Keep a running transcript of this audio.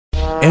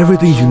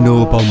Everything you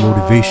know about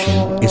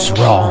motivation is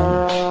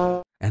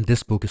wrong. And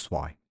this book is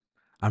why.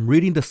 I'm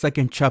reading the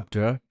second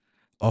chapter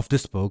of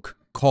this book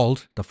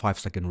called The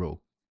 5-Second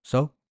Rule.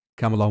 So,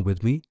 come along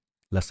with me.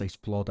 Let's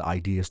explore the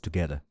ideas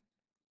together.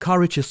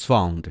 Courage is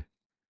found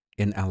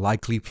in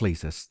unlikely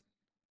places.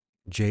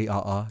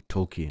 J.R.R.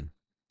 Tolkien.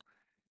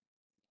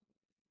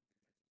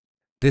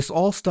 This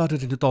all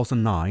started in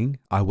 2009.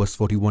 I was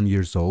 41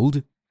 years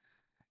old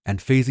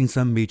and facing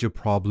some major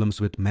problems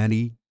with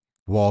money,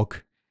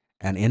 work,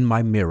 and in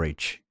my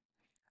marriage.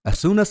 As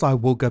soon as I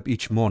woke up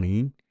each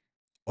morning,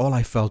 all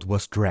I felt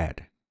was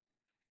dread.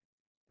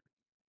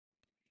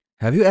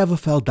 Have you ever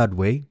felt that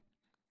way?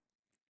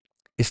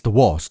 It's the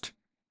worst.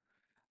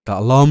 The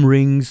alarm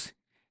rings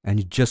and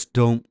you just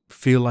don't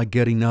feel like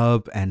getting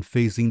up and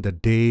facing the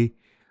day,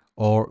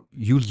 or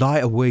you lie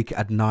awake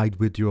at night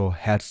with your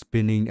head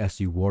spinning as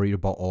you worry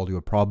about all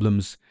your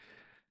problems.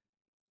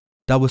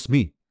 That was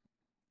me.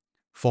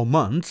 For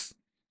months,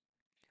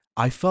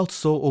 I felt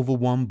so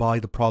overwhelmed by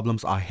the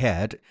problems I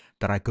had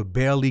that I could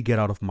barely get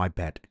out of my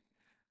bed.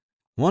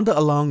 When the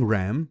alarm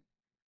rang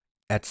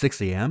at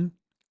 6 a.m.,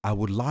 I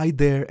would lie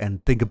there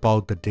and think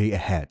about the day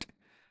ahead.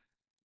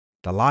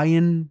 The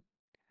lion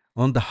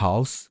on the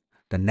house,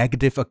 the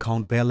negative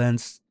account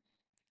balance,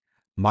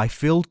 my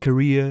failed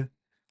career,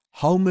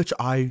 how much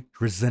I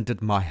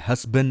resented my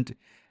husband,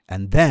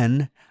 and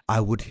then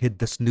I would hit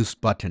the snooze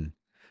button,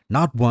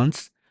 not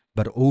once,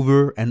 but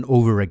over and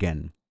over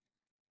again.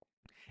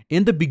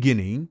 In the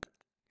beginning,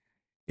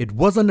 it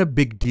wasn't a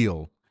big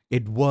deal.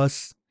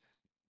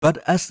 But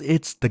as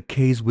it's the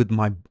case with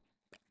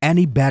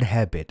any bad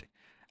habit,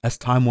 as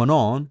time went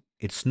on,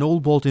 it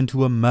snowballed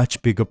into a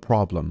much bigger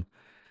problem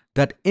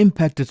that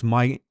impacted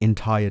my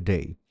entire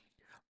day.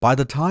 By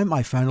the time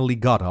I finally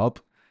got up,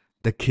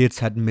 the kids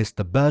had missed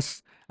the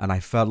bus and I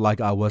felt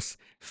like I was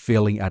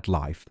failing at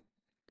life.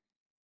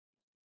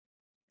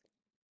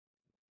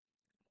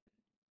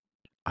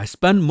 I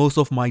spent most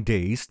of my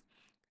days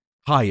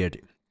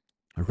tired,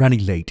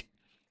 running late,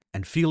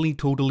 and feeling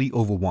totally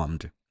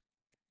overwhelmed.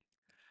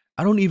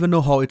 I don't even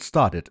know how it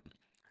started.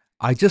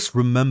 I just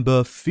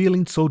remember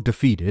feeling so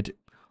defeated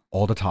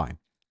all the time.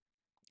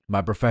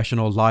 My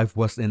professional life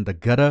was in the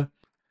gutter.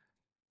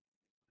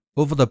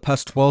 Over the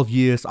past 12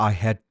 years, I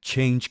had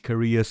changed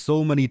careers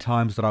so many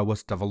times that I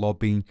was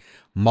developing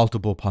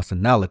multiple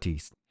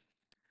personalities.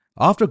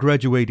 After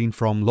graduating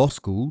from law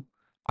school,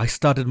 I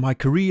started my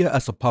career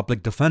as a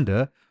public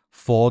defender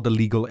for the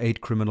Legal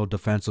Aid Criminal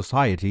Defense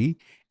Society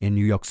in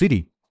New York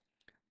City.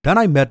 Then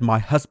I met my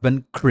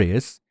husband,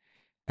 Chris,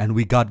 and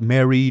we got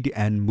married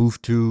and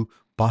moved to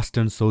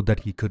Boston so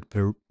that he could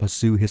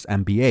pursue his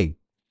MBA.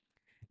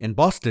 In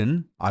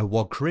Boston, I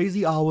worked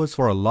crazy hours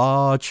for a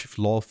large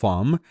law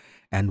firm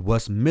and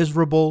was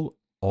miserable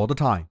all the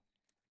time.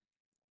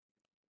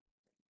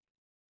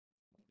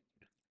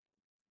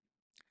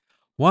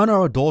 When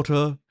our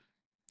daughter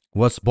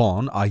was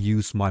born, I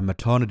used my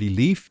maternity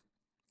leave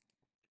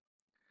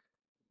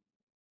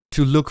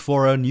to look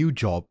for a new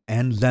job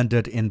and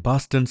landed in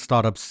Boston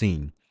startup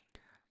scene.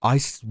 I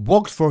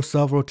worked for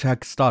several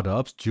tech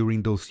startups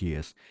during those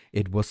years.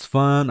 It was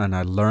fun and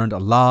I learned a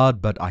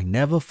lot, but I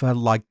never felt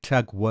like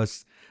tech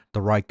was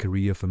the right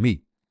career for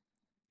me.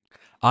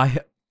 I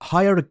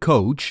hired a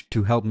coach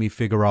to help me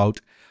figure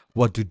out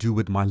what to do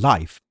with my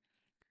life.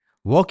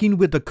 Working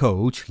with the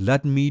coach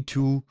led me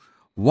to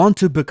want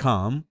to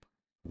become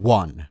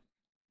one.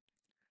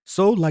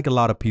 So, like a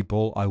lot of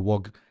people, I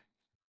worked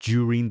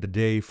during the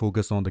day,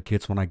 focused on the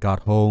kids when I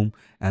got home,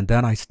 and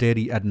then I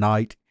studied at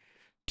night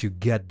to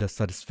get the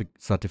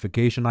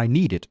certification I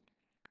needed.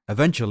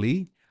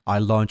 Eventually, I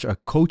launched a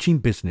coaching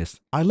business.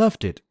 I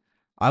loved it.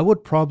 I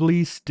would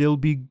probably still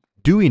be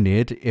doing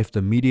it if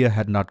the media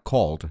had not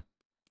called.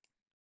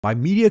 My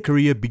media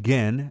career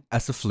began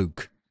as a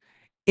fluke.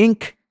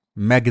 Inc.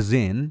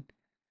 magazine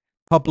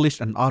published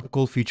an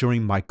article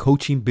featuring my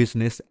coaching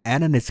business,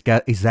 and an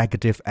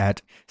executive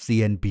at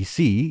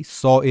CNBC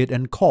saw it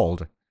and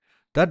called.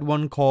 That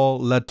one call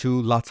led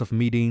to lots of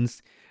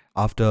meetings.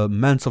 After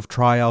months of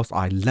trials,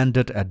 I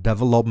landed a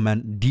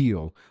development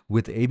deal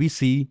with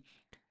ABC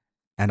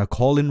and a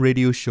call-in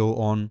radio show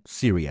on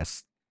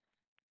Sirius.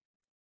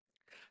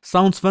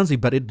 Sounds fancy,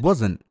 but it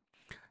wasn't.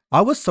 I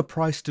was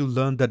surprised to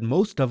learn that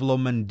most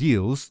development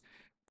deals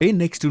pay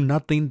next to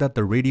nothing, that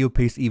the radio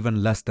pays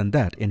even less than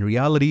that. In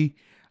reality,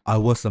 I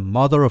was a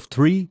mother of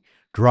 3,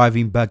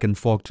 driving back and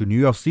forth to New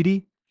York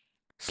City,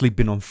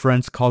 sleeping on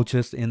friends'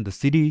 couches in the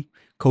city,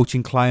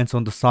 coaching clients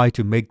on the side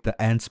to make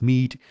the ends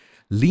meet,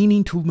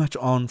 leaning too much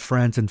on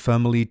friends and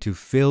family to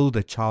fill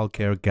the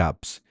childcare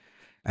gaps,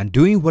 and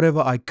doing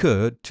whatever I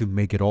could to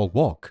make it all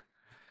work.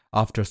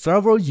 After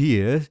several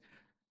years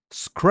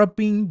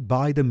scrubbing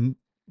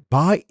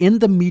in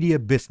the media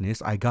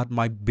business, I got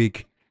my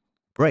big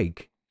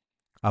break.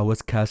 I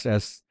was cast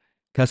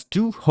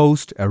to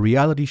host a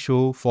reality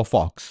show for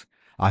Fox.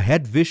 I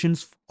had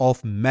visions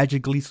of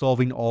magically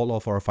solving all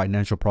of our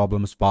financial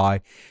problems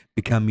by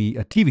becoming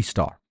a TV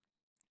star.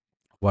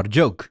 What a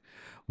joke.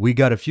 We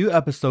got a few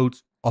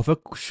episodes of a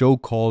show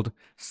called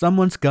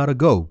Someone's Gotta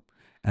Go,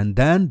 and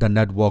then the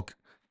network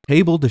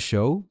tabled the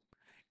show.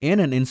 In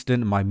an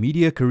instant, my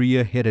media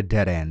career hit a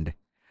dead end.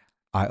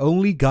 I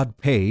only got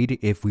paid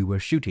if we were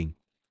shooting.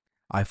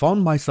 I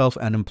found myself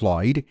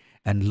unemployed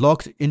and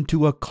locked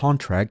into a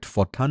contract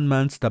for 10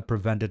 months that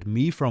prevented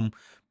me from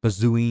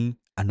pursuing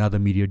another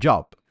media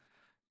job.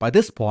 By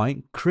this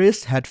point,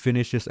 Chris had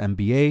finished his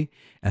MBA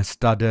and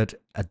started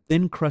a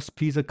thin crust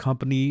pizza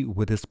company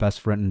with his best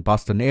friend in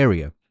Boston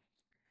area.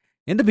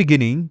 In the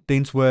beginning,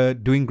 things were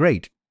doing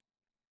great.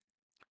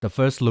 The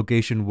first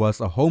location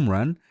was a home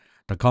run.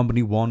 The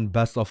company won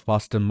Best of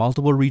Boston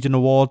multiple region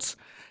awards,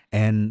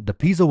 and the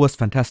pizza was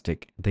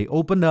fantastic. They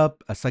opened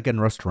up a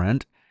second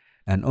restaurant,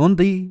 and on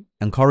the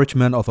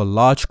encouragement of a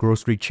large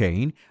grocery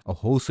chain, a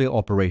wholesale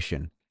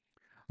operation.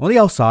 On the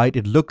outside,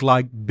 it looked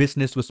like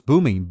business was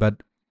booming,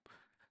 but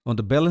on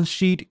the balance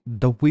sheet,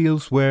 the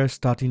wheels were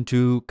starting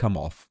to come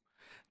off.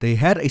 They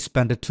had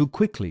expanded too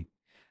quickly.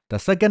 The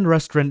second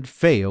restaurant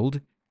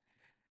failed,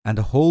 and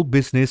the whole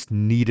business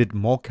needed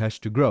more cash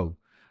to grow.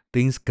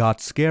 Things got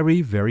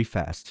scary very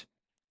fast.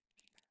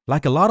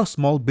 Like a lot of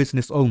small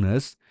business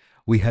owners,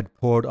 we had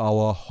poured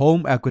our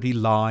home equity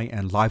line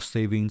and life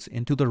savings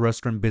into the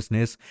restaurant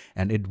business,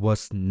 and it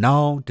was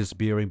now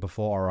disappearing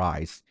before our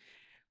eyes.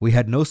 We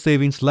had no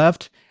savings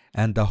left,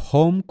 and the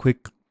home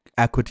quick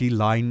equity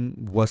line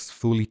was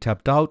fully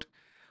tapped out.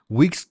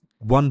 Weeks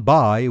went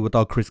by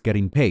without Chris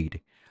getting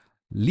paid.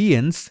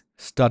 Liens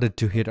started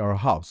to hit our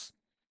house.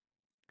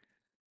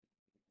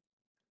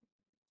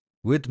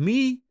 With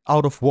me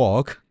out of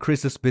work,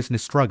 Chris's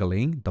business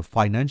struggling, the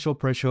financial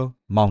pressure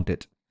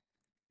mounted.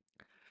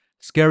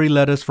 Scary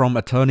letters from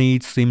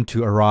attorneys seemed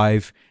to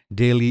arrive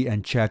daily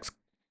and checks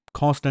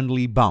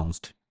constantly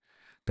bounced.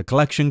 The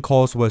collection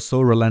calls were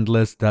so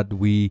relentless that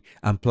we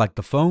unplugged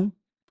the phone.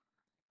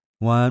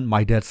 When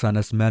my dad sent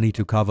us money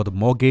to cover the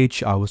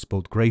mortgage, I was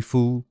both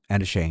grateful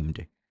and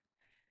ashamed.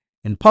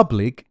 In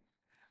public,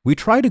 we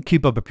tried to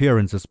keep up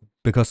appearances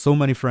because so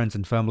many friends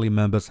and family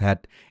members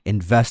had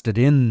invested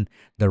in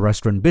the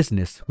restaurant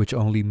business, which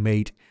only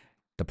made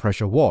the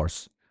pressure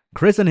worse.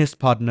 Chris and his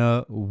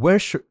partner were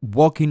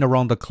walking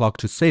around the clock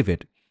to save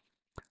it.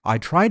 I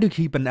tried to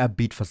keep an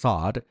upbeat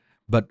facade,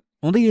 but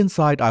on the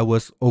inside I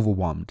was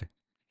overwhelmed,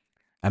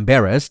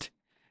 embarrassed,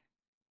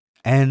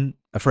 and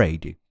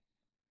afraid.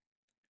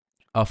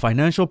 Our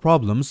financial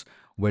problems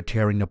were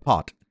tearing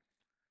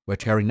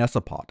us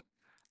apart.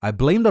 I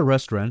blamed the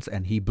restaurants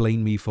and he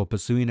blamed me for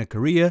pursuing a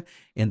career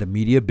in the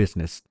media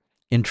business.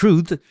 In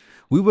truth,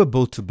 we were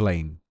both to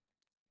blame.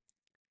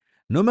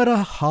 No matter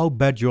how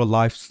bad your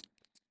life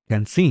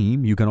can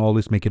seem, you can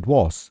always make it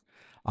worse.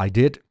 I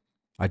did.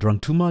 I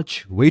drank too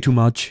much, way too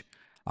much.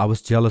 I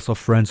was jealous of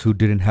friends who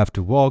didn't have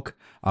to work.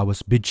 I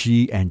was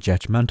bitchy and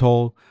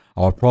judgmental.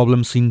 Our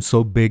problem seemed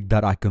so big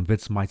that I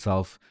convinced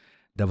myself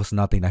there was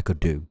nothing I could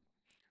do.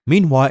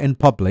 Meanwhile, in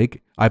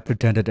public, I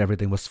pretended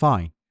everything was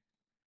fine.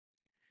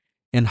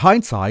 In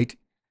hindsight,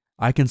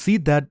 I can see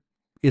that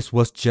it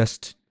was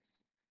just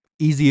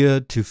easier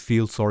to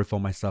feel sorry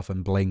for myself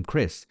and blame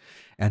Chris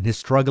and his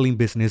struggling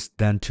business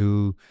than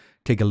to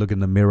take a look in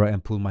the mirror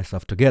and pull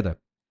myself together.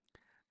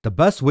 The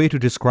best way to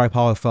describe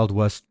how I felt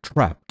was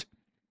trapped.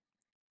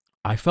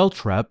 I felt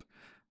trapped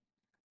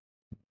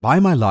by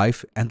my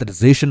life and the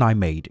decision I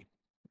made.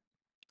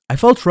 I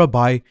felt trapped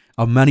by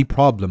our many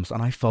problems,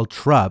 and I felt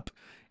trapped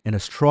in a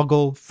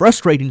struggle,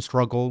 frustrating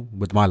struggle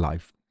with my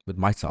life, with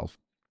myself.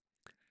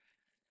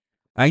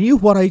 I knew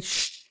what I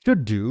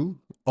should do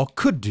or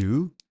could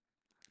do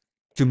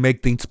to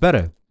make things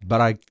better,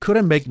 but I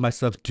couldn't make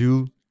myself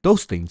do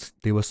those things.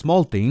 They were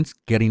small things: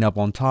 getting up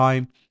on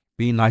time,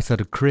 being nicer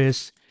to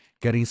Chris,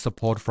 getting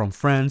support from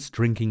friends,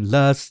 drinking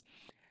less,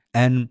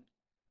 and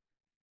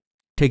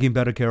taking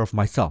better care of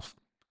myself.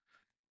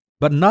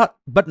 But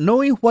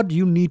knowing what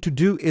you need to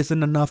do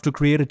isn't enough to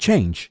create a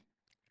change.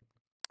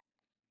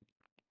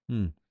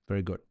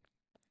 Very good.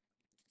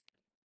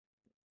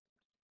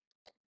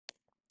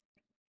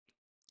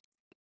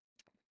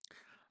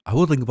 I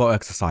would think about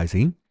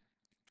exercising,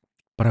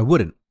 but I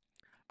wouldn't.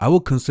 I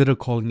would consider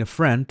calling a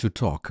friend to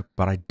talk,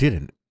 but I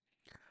didn't.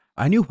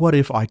 I knew what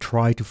if I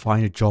tried to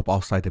find a job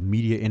outside the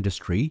media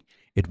industry,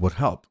 it would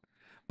help.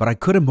 But I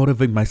couldn't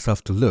motivate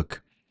myself to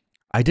look.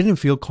 I didn't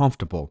feel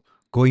comfortable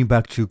going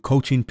back to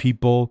coaching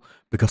people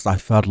because I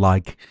felt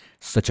like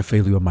such a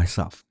failure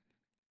myself.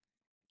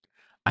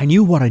 I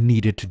knew what I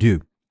needed to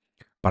do,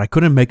 but I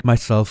couldn't make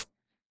myself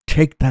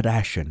take that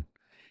action.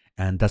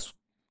 And that's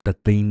the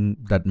thing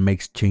that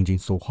makes changing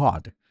so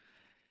hard.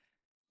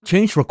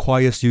 Change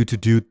requires you to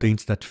do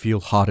things that feel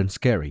hard and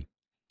scary.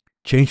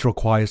 Change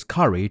requires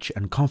courage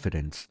and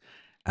confidence,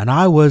 and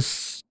I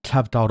was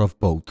tapped out of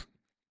both.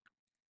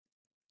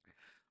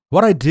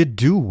 What I did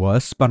do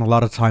was spend a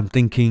lot of time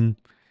thinking.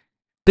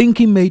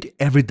 Thinking made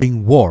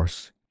everything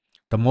worse.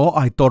 The more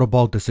I thought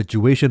about the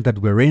situation that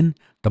we're in,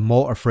 the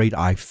more afraid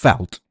I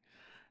felt.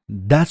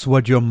 That's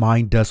what your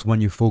mind does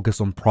when you focus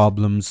on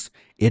problems,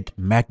 it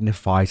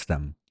magnifies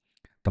them.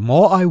 The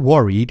more I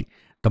worried,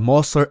 the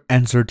more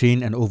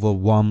uncertain and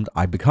overwhelmed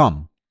I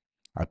became.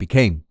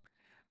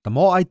 The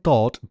more I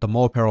thought, the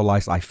more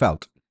paralyzed I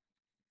felt.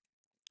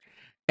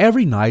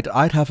 Every night,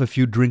 I'd have a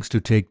few drinks to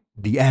take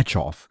the edge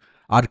off.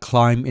 I'd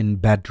climb in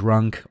bed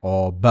drunk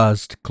or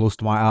buzzed, close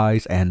my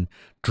eyes, and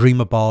dream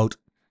about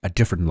a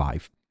different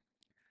life.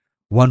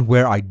 One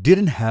where I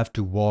didn't have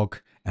to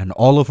walk and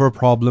all of our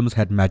problems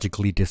had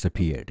magically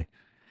disappeared.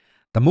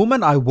 The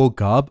moment I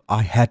woke up,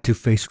 I had to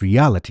face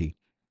reality.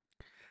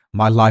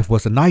 My life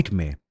was a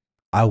nightmare.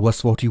 I was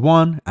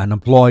 41,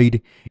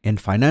 unemployed, in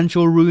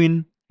financial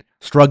ruin,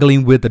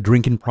 struggling with a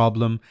drinking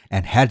problem,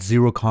 and had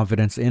zero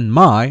confidence in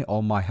my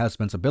or my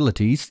husband's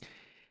abilities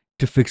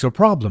to fix our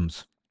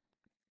problems.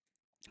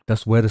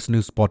 That's where the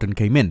snooze button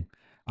came in.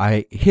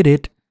 I hit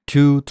it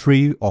 2,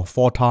 3, or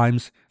 4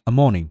 times a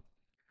morning.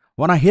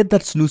 When I hit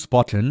that snooze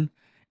button,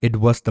 it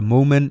was the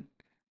moment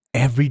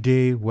every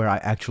day where I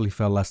actually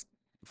felt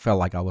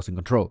like I was in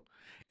control.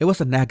 It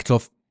was an act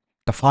of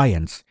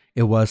defiance.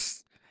 It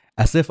was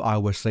as if I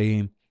was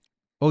saying,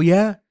 "Oh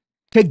yeah,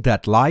 take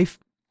that life.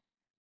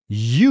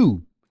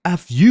 You,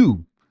 F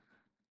you.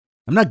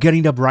 I'm not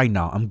getting up right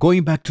now. I'm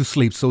going back to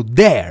sleep. So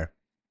there."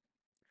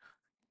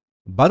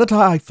 By the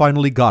time I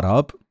finally got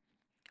up,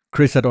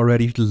 Chris had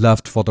already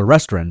left for the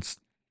restaurants.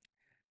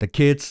 The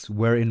kids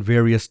were in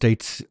various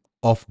states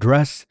of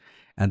dress,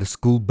 and the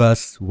school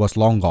bus was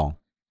long gone.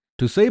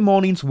 To say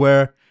mornings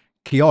were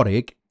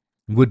chaotic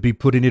would be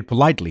putting it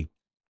politely.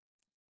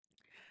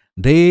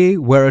 They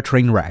were a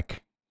train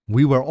wreck.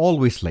 We were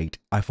always late.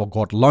 I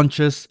forgot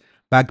lunches,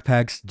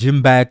 backpacks,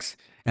 gym bags,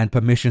 and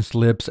permission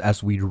slips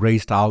as we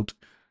raced out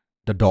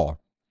the door.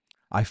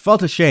 I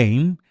felt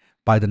ashamed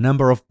by the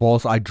number of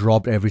balls I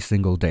dropped every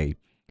single day.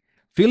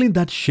 Feeling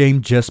that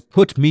shame just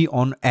put me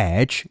on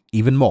edge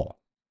even more.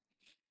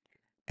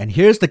 And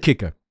here's the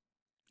kicker.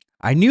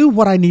 I knew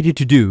what I needed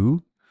to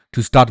do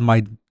to start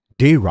my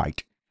day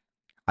right.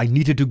 I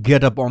needed to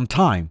get up on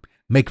time,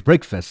 make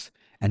breakfast,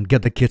 and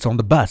get the kids on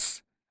the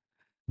bus.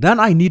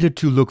 Then I needed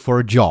to look for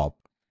a job.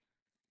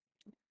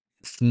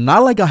 It's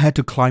not like I had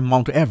to climb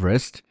Mount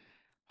Everest.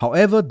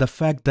 However, the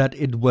fact that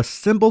it was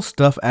simple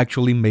stuff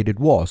actually made it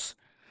worse.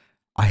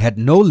 I had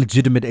no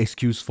legitimate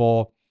excuse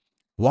for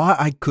why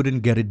I couldn't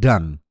get it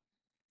done.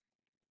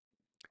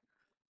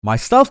 My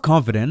self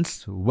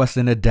confidence was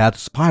in a death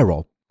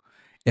spiral.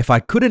 If I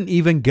couldn't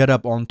even get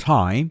up on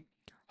time,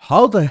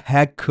 how the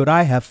heck could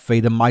I have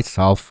faith in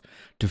myself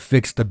to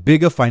fix the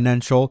bigger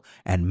financial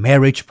and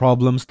marriage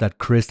problems that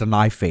Chris and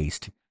I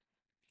faced?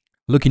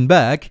 Looking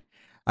back,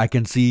 I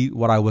can see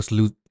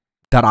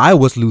that I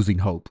was losing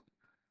hope.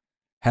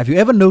 Have you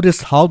ever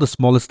noticed how the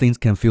smallest things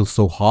can feel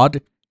so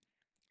hard?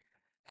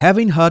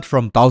 Having heard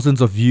from thousands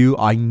of you,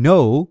 I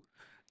know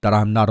that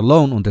I'm not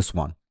alone on this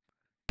one.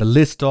 The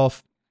list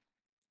of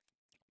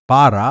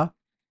para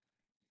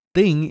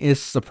thing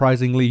is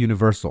surprisingly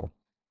universal.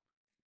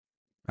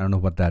 I don't know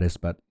what that is,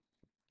 but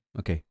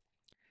okay.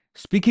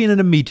 Speaking in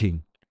a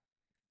meeting,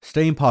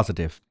 staying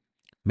positive,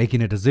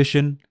 making a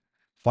decision,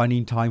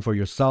 finding time for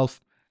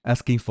yourself,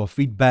 asking for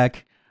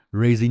feedback,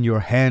 raising your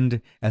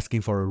hand,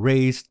 asking for a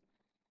raise,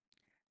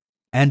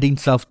 ending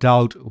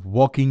self-doubt,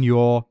 walking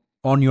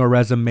on your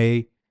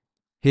resume,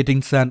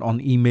 hitting send on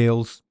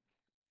emails,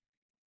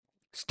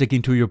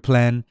 sticking to your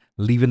plan,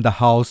 leaving the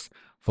house,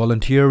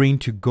 volunteering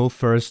to go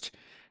first,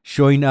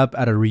 showing up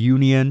at a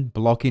reunion,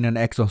 blocking an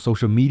ex on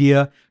social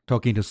media,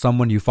 talking to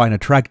someone you find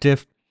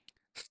attractive,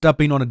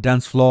 stepping on a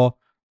dance floor,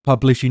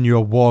 publishing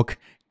your walk,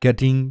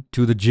 getting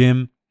to the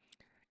gym,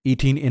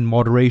 eating in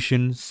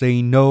moderation,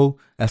 saying no,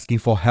 asking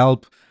for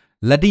help,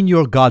 letting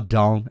your guard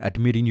down,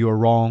 admitting you're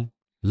wrong,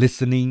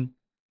 listening.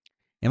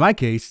 In my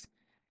case,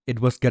 it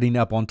was getting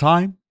up on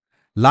time.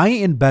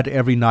 Lying in bed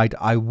every night,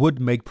 I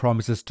would make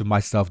promises to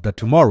myself that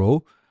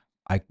tomorrow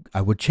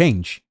I would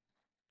change.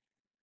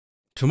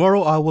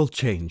 Tomorrow I will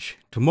change.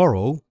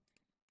 Tomorrow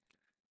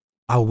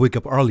I'll wake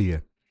up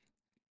earlier.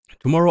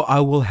 Tomorrow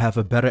I will have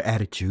a better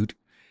attitude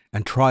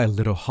and try a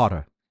little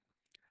harder.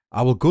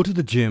 I will go to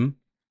the gym.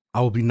 I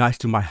will be nice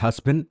to my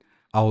husband.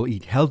 I will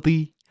eat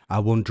healthy. I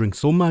won't drink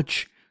so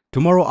much.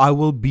 Tomorrow I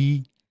will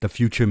be the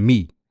future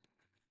me.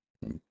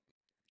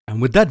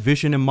 And with that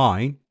vision in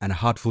mind and a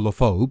heart full of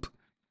hope,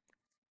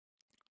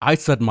 I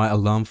set my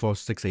alarm for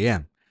 6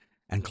 a.m.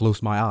 and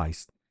closed my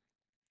eyes.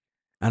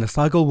 And the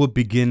cycle would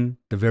begin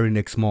the very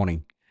next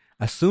morning.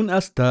 As soon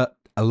as the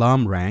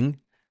alarm rang,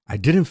 I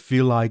didn't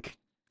feel like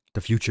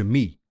the future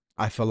me.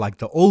 I felt like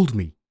the old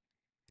me.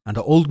 And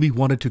the old me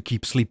wanted to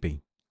keep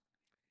sleeping.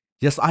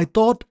 Yes, I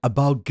thought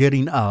about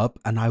getting up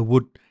and I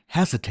would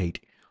hesitate,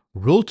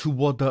 roll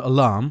toward the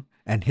alarm,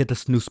 and hit the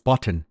snooze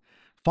button.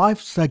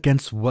 5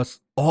 seconds was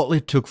all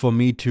it took for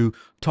me to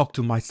talk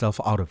to myself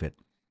out of it.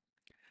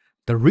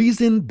 The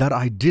reason that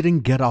I didn't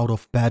get out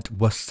of bed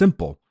was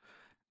simple.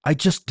 I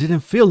just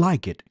didn't feel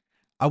like it.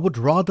 I would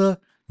rather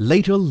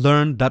later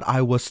learn that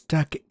I was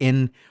stuck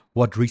in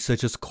what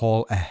researchers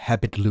call a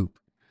habit loop.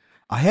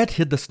 I had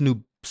hit the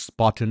snooze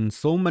button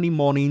so many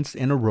mornings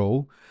in a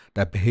row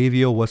that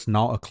behavior was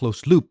now a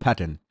closed loop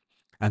pattern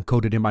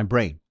encoded in my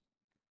brain.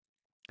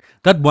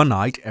 That one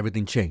night,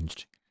 everything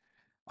changed.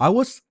 I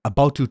was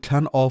about to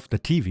turn off the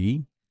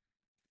TV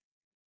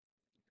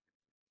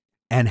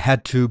and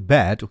head to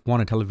bed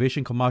when a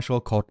television commercial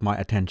caught my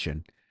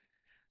attention.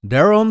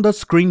 There on the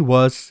screen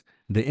was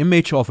the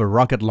image of a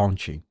rocket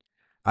launching.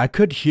 I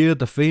could hear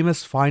the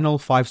famous final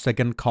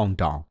 5-second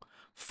countdown.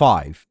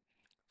 5,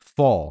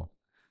 4,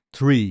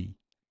 3,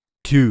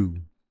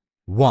 2,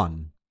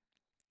 1.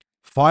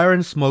 Fire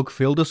and smoke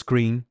filled the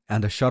screen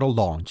and the shuttle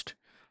launched.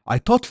 I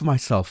thought to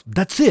myself,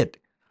 that's it.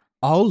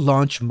 I'll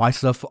launch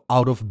myself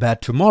out of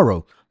bed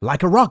tomorrow,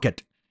 like a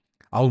rocket.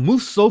 I'll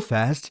move so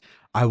fast,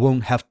 I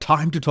won't have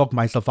time to talk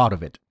myself out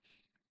of it.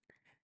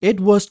 It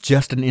was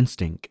just an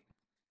instinct,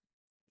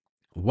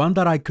 one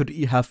that I could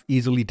have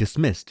easily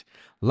dismissed.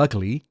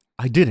 Luckily,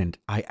 I didn't.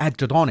 I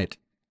acted on it.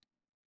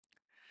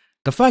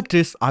 The fact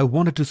is, I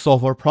wanted to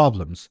solve our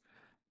problems.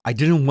 I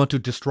didn't want to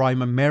destroy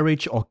my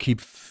marriage or keep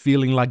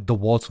feeling like the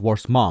world's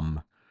worst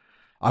mom.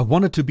 I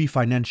wanted to be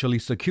financially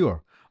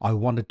secure. I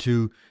wanted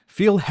to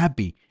feel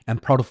happy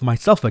and proud of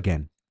myself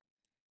again.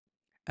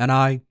 And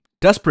I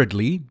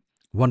desperately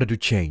wanted to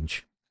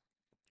change.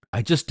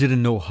 I just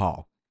didn't know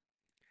how.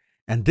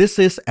 And this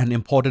is an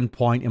important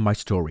point in my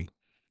story.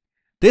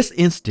 This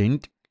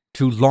instinct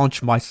to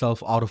launch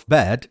myself out of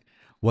bed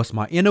was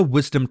my inner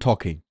wisdom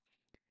talking.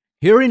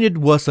 Hearing it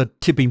was a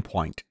tipping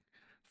point.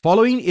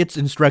 Following its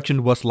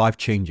instruction was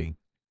life-changing.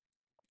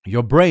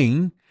 Your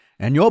brain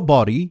and your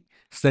body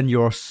send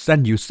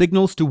you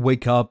signals to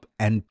wake up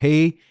and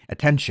pay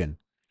attention.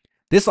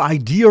 This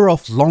idea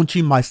of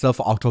launching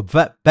myself out of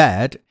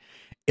bed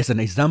is an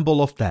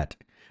example of that.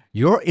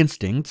 Your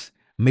instincts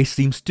may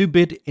seem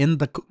stupid in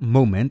the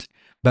moment,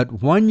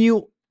 but when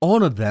you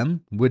honor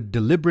them with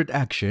deliberate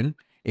action,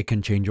 it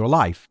can change your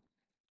life.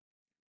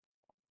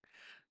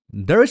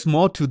 There is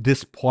more to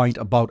this point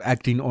about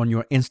acting on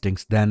your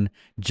instincts than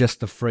just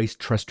the phrase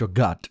trust your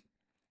gut.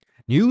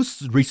 New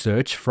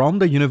research from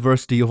the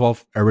University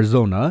of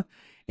Arizona,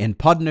 in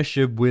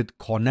partnership with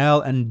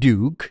Cornell and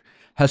Duke,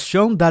 has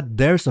shown that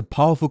there's a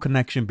powerful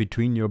connection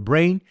between your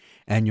brain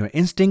and your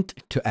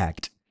instinct to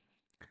act.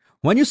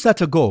 When you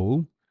set a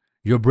goal,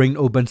 your brain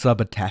opens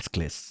up a task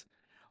list.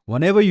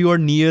 Whenever you are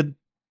near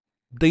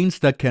things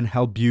that can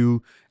help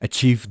you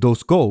achieve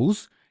those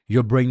goals,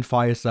 your brain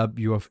fires up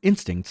your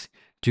instincts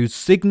to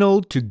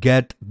signal to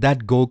get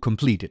that goal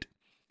completed.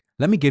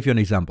 Let me give you an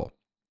example.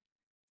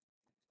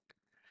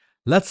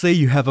 Let's say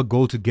you have a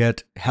goal to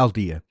get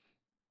healthier.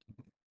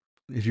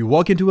 If you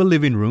walk into a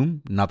living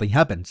room, nothing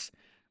happens.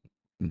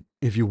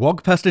 If you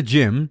walk past a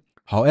gym,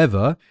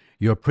 however,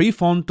 your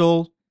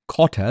prefrontal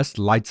cortex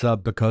lights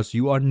up because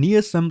you are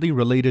near something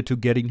related to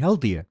getting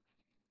healthier.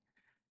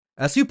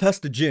 As you pass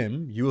the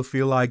gym, you will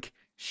feel like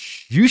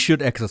you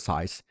should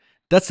exercise.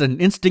 That's an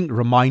instinct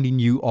reminding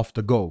you of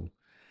the goal.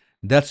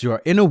 That's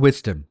your inner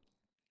wisdom.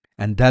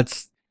 And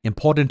that's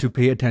important to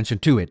pay attention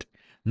to it.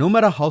 No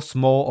matter how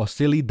small or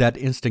silly that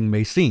instinct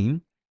may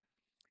seem,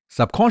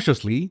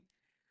 subconsciously,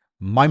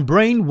 my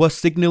brain was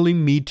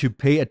signaling me to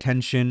pay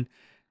attention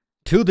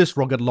to this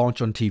rocket launch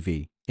on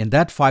TV. In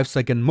that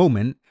 5-second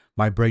moment,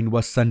 my brain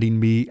was sending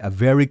me a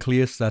very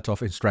clear set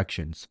of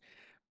instructions.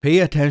 Pay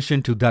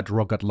attention to that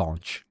rocket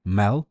launch,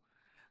 Mel.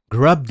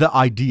 Grab the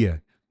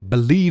idea,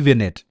 believe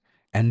in it,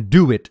 and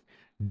do it.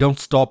 Don't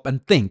stop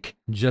and think.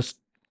 Just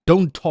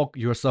don't talk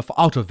yourself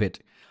out of it.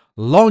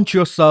 Launch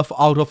yourself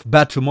out of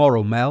bed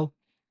tomorrow, Mel.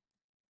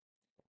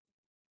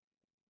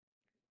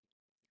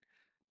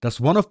 That's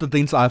one of the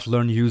things I've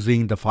learned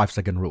using the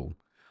 5-second rule.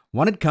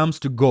 When it comes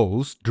to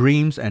goals,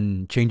 dreams,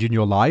 and changing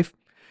your life,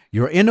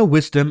 your inner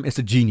wisdom is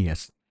a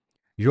genius.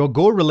 Your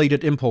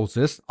goal-related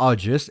impulses,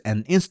 urges,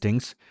 and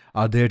instincts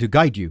are there to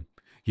guide you.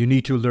 You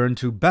need to learn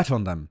to bet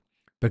on them.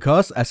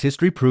 Because, as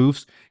history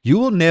proves, you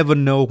will never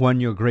know when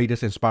your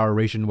greatest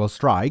inspiration will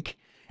strike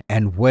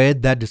and where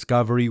that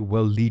discovery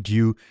will lead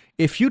you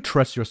if you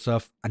trust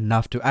yourself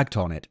enough to act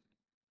on it.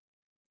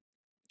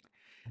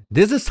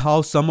 This is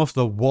how some of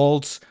the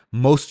world's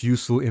most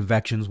useful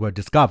inventions were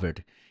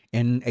discovered.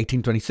 In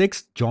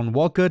 1826, John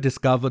Walker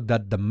discovered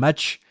that the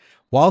match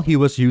while he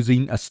was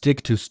using a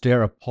stick to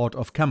stir a pot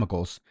of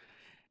chemicals.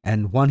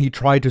 And when he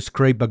tried to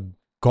scrape a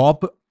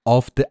gob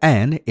off the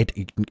end, it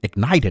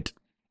ignited.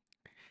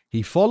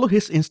 He followed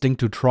his instinct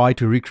to try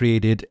to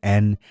recreate it,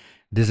 and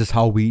this is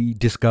how we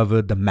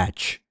discovered the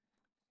match.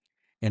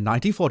 In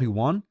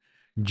 1941,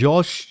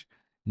 George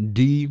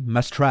de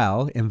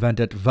Mestral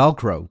invented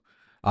Velcro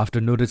after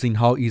noticing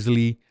how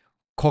easily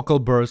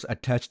cockleburrs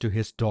attach to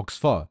his dog's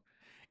fur.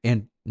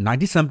 In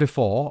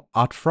 1974,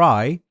 Art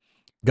Fry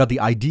got the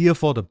idea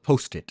for the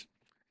Post-it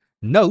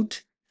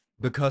note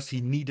because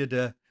he needed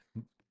a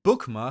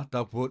bookmark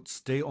that would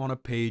stay on a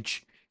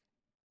page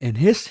in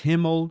his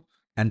hymnal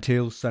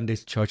until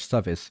Sunday's church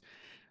service,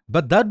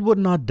 but that would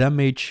not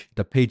damage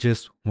the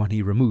pages when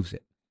he removes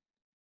it.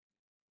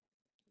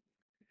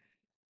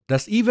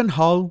 That's even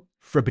how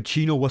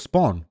Frappuccino was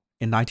born.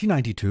 In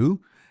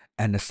 1992,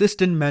 an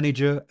assistant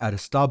manager at a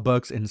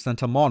Starbucks in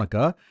Santa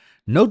Monica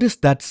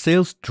noticed that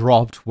sales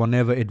dropped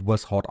whenever it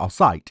was hot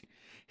outside.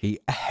 He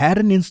had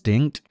an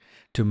instinct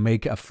to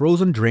make a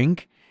frozen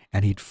drink,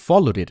 and he'd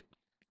followed it.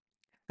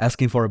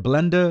 Asking for a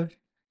blender,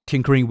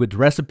 tinkering with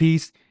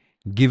recipes,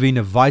 giving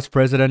a vice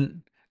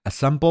president a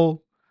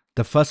sample,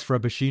 the first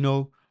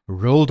Frappuccino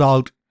rolled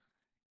out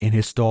in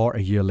his store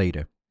a year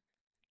later.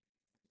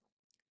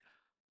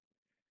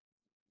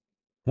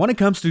 When it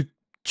comes to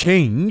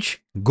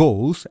change,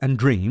 goals, and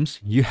dreams,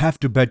 you have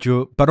to bet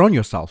on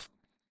yourself.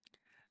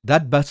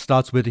 That bet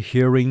starts with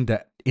hearing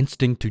that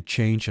instinct to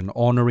change and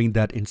honoring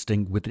that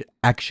instinct with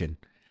action.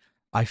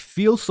 I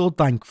feel so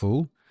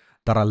thankful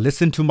that I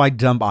listened to my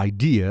dumb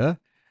idea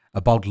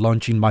about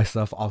launching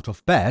myself out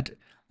of bed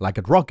like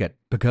a rocket,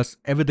 because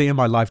everything in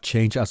my life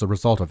changed as a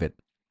result of it.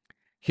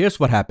 Here's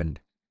what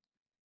happened.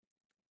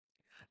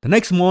 The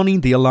next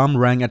morning, the alarm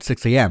rang at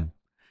 6 a.m.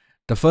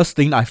 The first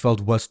thing I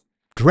felt was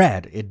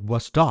dread. It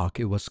was dark,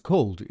 it was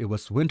cold, it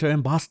was winter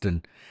in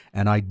Boston,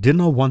 and I did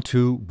not want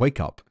to wake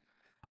up.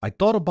 I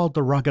thought about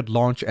the rocket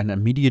launch and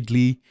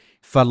immediately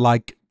felt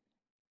like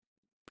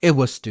it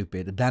was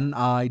stupid. Then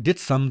I did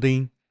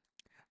something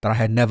that I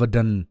had never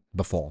done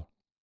before.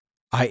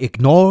 I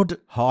ignored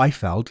how I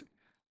felt.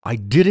 I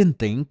didn't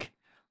think.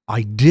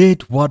 I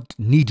did what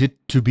needed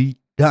to be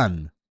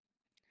done.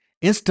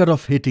 Instead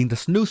of hitting the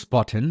snooze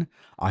button,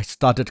 I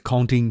started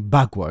counting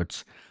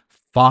backwards.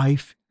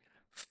 5,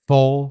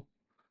 4,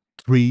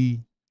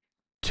 3,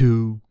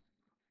 2,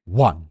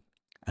 1.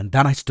 And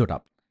then I stood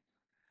up.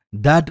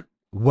 That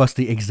was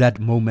the exact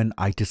moment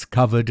I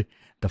discovered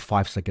the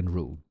 5-second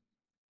rule.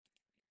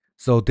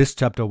 So this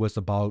chapter was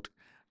about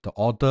the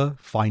author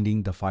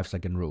finding the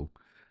 5-second rule.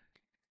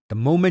 The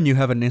moment you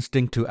have an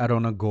instinct to add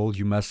on a goal,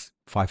 you must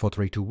 5, 4,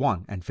 3, 2,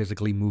 1 and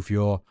physically move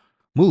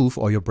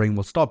or your brain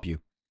will stop you.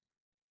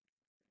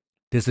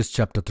 This is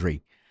chapter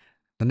 3.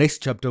 The next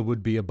chapter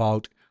would be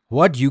about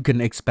what you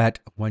can expect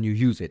when you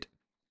use it.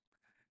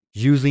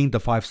 Using the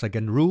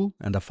 5-second rule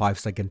and the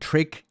 5-second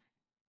trick.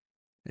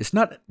 It's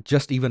not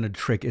just even a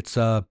trick, it's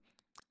a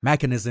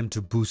mechanism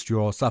to boost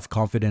your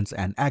self-confidence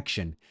and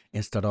action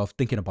instead of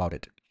thinking about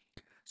it.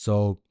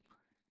 So,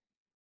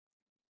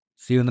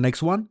 see you in the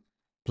next one.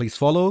 Please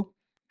follow,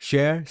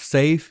 share,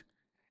 save,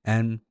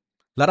 and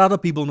let other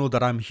people know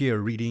that I'm here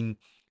reading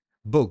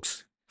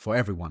books for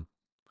everyone.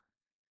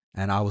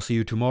 And I will see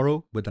you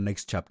tomorrow with the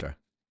next chapter.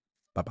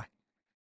 Bye-bye.